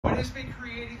has been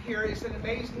created here is an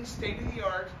amazing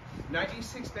state-of-the-art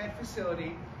 96-bed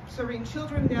facility serving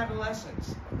children and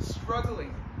adolescents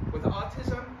struggling with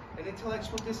autism and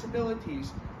intellectual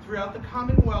disabilities throughout the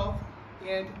Commonwealth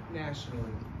and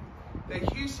nationally. The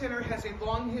Hughes Center has a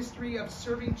long history of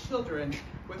serving children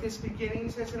with its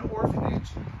beginnings as an orphanage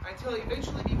until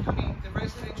eventually becoming the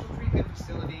residential treatment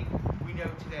facility we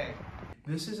know today.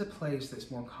 This is a place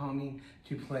that's more calming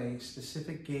to play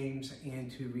specific games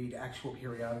and to read actual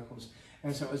periodicals.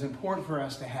 And so it was important for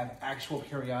us to have actual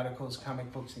periodicals,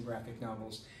 comic books, and graphic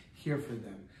novels here for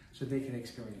them so they can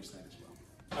experience that as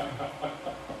well.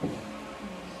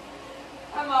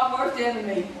 I'm our worst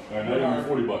enemy. I know, you're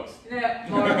 $40. Yeah,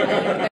 more.